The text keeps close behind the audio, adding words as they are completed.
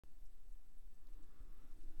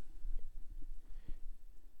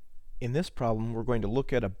In this problem, we're going to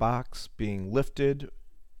look at a box being lifted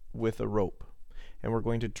with a rope. And we're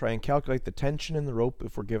going to try and calculate the tension in the rope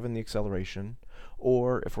if we're given the acceleration,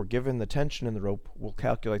 or if we're given the tension in the rope, we'll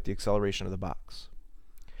calculate the acceleration of the box.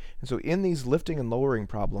 And so in these lifting and lowering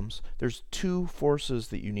problems, there's two forces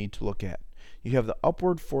that you need to look at. You have the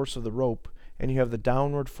upward force of the rope, and you have the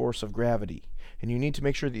downward force of gravity. And you need to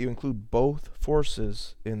make sure that you include both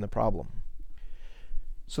forces in the problem.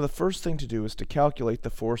 So the first thing to do is to calculate the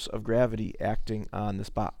force of gravity acting on this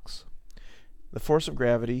box. The force of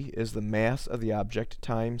gravity is the mass of the object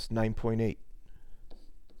times 9.8.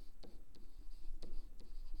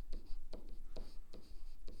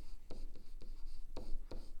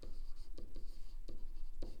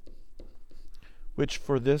 Which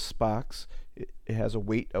for this box, it has a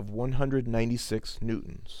weight of 196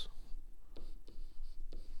 newtons.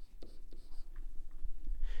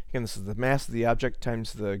 Again, this is the mass of the object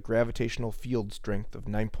times the gravitational field strength of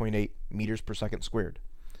 9.8 meters per second squared.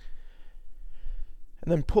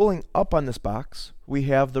 And then pulling up on this box, we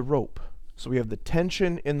have the rope. So we have the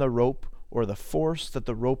tension in the rope, or the force that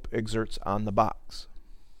the rope exerts on the box.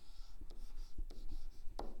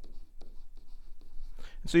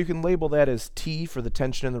 And so you can label that as T for the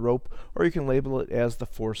tension in the rope, or you can label it as the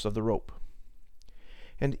force of the rope.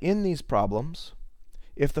 And in these problems,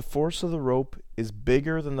 if the force of the rope is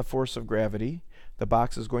bigger than the force of gravity, the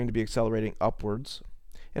box is going to be accelerating upwards.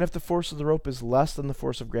 And if the force of the rope is less than the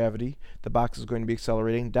force of gravity, the box is going to be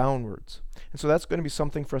accelerating downwards. And so that's going to be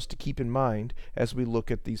something for us to keep in mind as we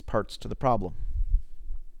look at these parts to the problem.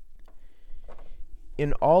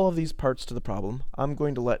 In all of these parts to the problem, I'm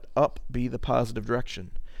going to let up be the positive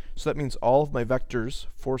direction. So that means all of my vectors,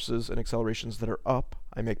 forces, and accelerations that are up,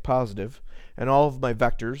 I make positive. And all of my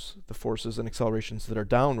vectors, the forces and accelerations that are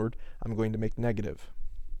downward, I'm going to make negative.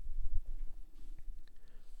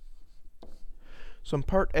 So in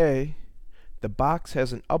part A, the box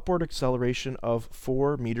has an upward acceleration of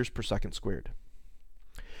 4 meters per second squared.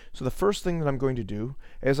 So the first thing that I'm going to do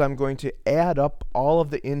is I'm going to add up all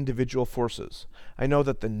of the individual forces. I know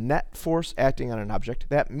that the net force acting on an object,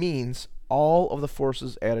 that means all of the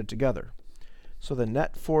forces added together. So the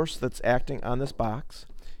net force that's acting on this box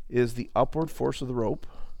is the upward force of the rope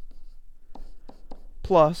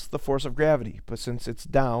plus the force of gravity. But since it's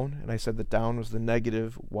down, and I said that down was the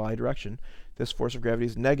negative y direction, this force of gravity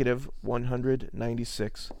is negative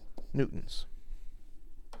 196 newtons.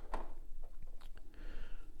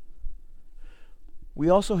 We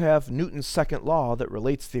also have Newton's second law that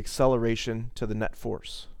relates the acceleration to the net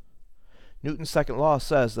force. Newton's second law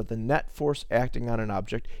says that the net force acting on an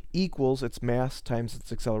object equals its mass times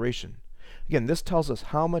its acceleration. Again, this tells us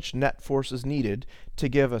how much net force is needed to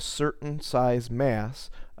give a certain size mass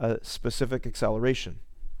a specific acceleration.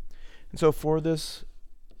 And so for this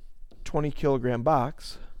 20 kilogram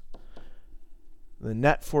box, the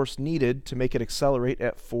net force needed to make it accelerate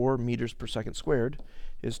at 4 meters per second squared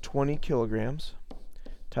is 20 kilograms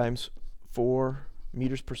times 4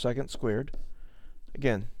 meters per second squared.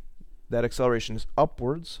 Again, that acceleration is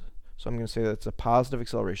upwards, so I'm going to say that's a positive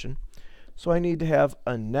acceleration. So I need to have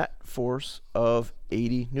a net force of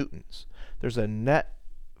 80 newtons. There's a net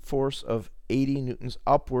force of 80 newtons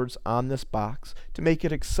upwards on this box to make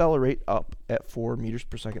it accelerate up at 4 meters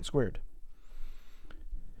per second squared.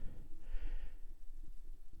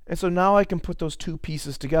 And so now I can put those two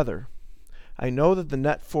pieces together. I know that the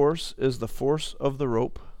net force is the force of the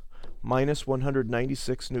rope minus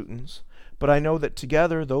 196 newtons, but I know that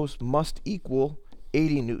together those must equal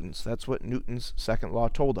 80 newtons. That's what Newton's second law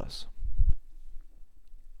told us.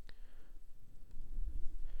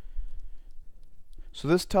 So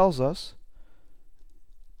this tells us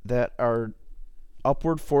that our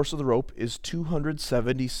upward force of the rope is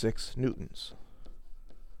 276 newtons.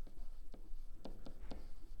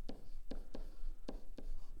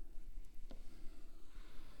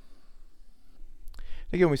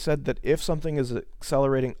 Again, we said that if something is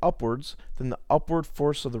accelerating upwards, then the upward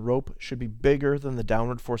force of the rope should be bigger than the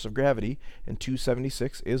downward force of gravity, and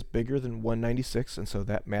 276 is bigger than 196, and so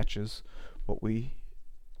that matches what we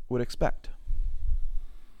would expect.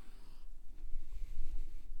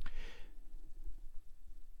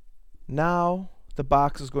 Now the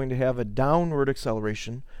box is going to have a downward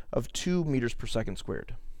acceleration of 2 meters per second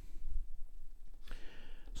squared.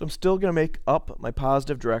 So I'm still going to make up my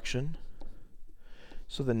positive direction.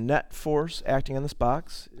 So the net force acting on this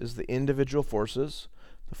box is the individual forces,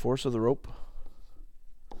 the force of the rope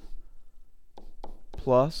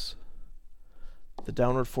plus the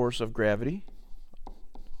downward force of gravity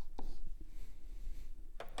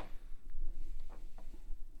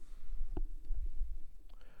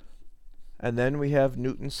And then we have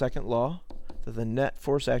Newton's second law that the net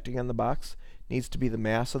force acting on the box needs to be the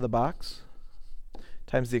mass of the box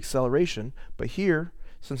times the acceleration. But here,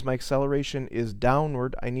 since my acceleration is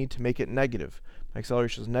downward, I need to make it negative. My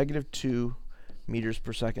acceleration is -2 meters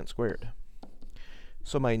per second squared.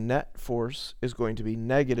 So my net force is going to be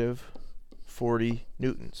 -40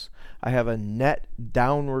 newtons. I have a net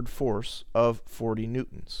downward force of 40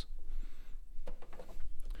 newtons.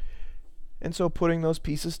 And so putting those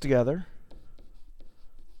pieces together,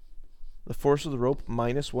 the force of the rope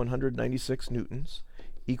minus 196 newtons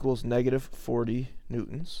equals -40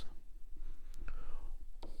 newtons.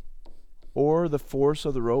 Or the force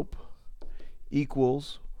of the rope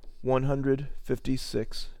equals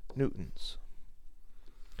 156 newtons.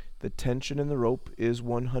 The tension in the rope is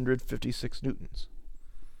 156 newtons.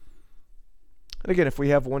 And again, if we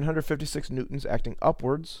have 156 newtons acting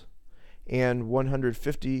upwards and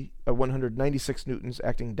 196 newtons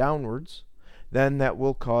acting downwards, then that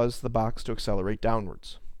will cause the box to accelerate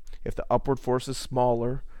downwards. If the upward force is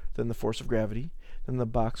smaller than the force of gravity, then the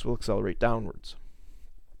box will accelerate downwards.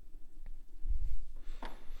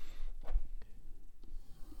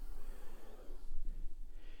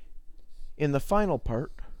 In the final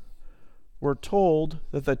part, we're told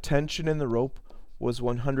that the tension in the rope was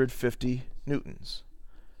 150 newtons.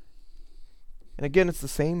 And again, it's the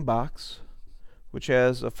same box, which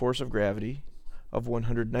has a force of gravity of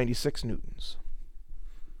 196 newtons.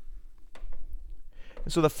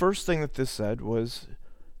 And so the first thing that this said was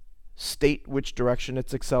state which direction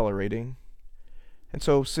it's accelerating. And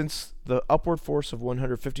so since the upward force of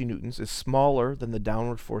 150 newtons is smaller than the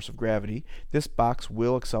downward force of gravity, this box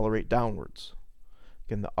will accelerate downwards.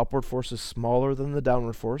 Again, the upward force is smaller than the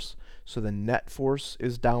downward force, so the net force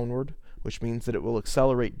is downward, which means that it will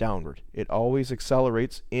accelerate downward. It always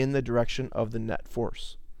accelerates in the direction of the net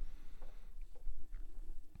force.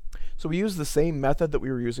 So we use the same method that we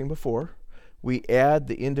were using before. We add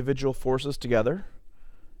the individual forces together.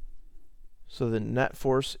 So the net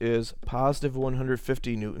force is positive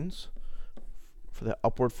 150 newtons for the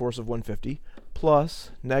upward force of 150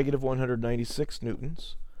 plus negative 196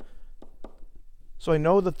 newtons. So I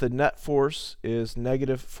know that the net force is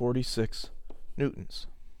negative 46 newtons.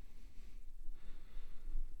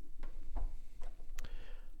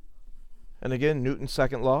 And again, Newton's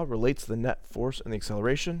second law relates the net force and the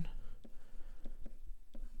acceleration.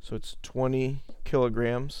 So it's 20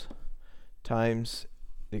 kilograms times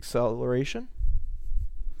the acceleration.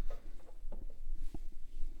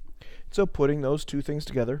 So putting those two things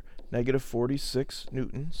together, negative 46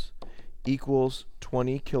 newtons equals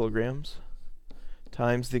 20 kilograms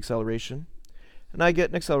times the acceleration. And I get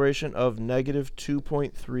an acceleration of negative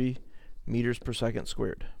 2.3 meters per second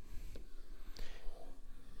squared.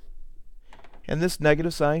 And this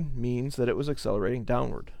negative sign means that it was accelerating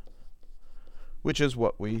downward, which is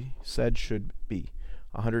what we said should be.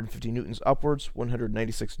 150 newtons upwards,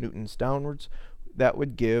 196 newtons downwards. That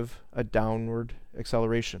would give a downward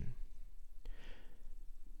acceleration.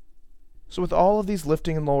 So with all of these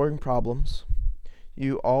lifting and lowering problems,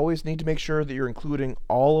 you always need to make sure that you're including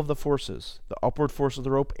all of the forces, the upward force of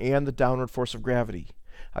the rope and the downward force of gravity.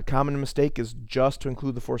 A common mistake is just to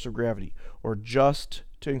include the force of gravity, or just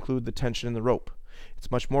to include the tension in the rope.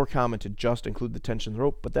 It's much more common to just include the tension in the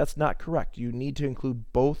rope, but that's not correct. You need to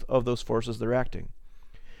include both of those forces that are acting.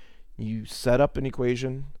 You set up an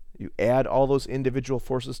equation, you add all those individual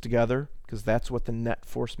forces together, because that's what the net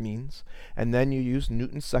force means, and then you use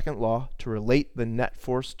Newton's second law to relate the net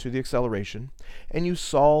force to the acceleration, and you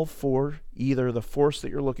solve for either the force that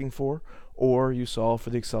you're looking for, or you solve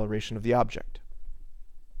for the acceleration of the object.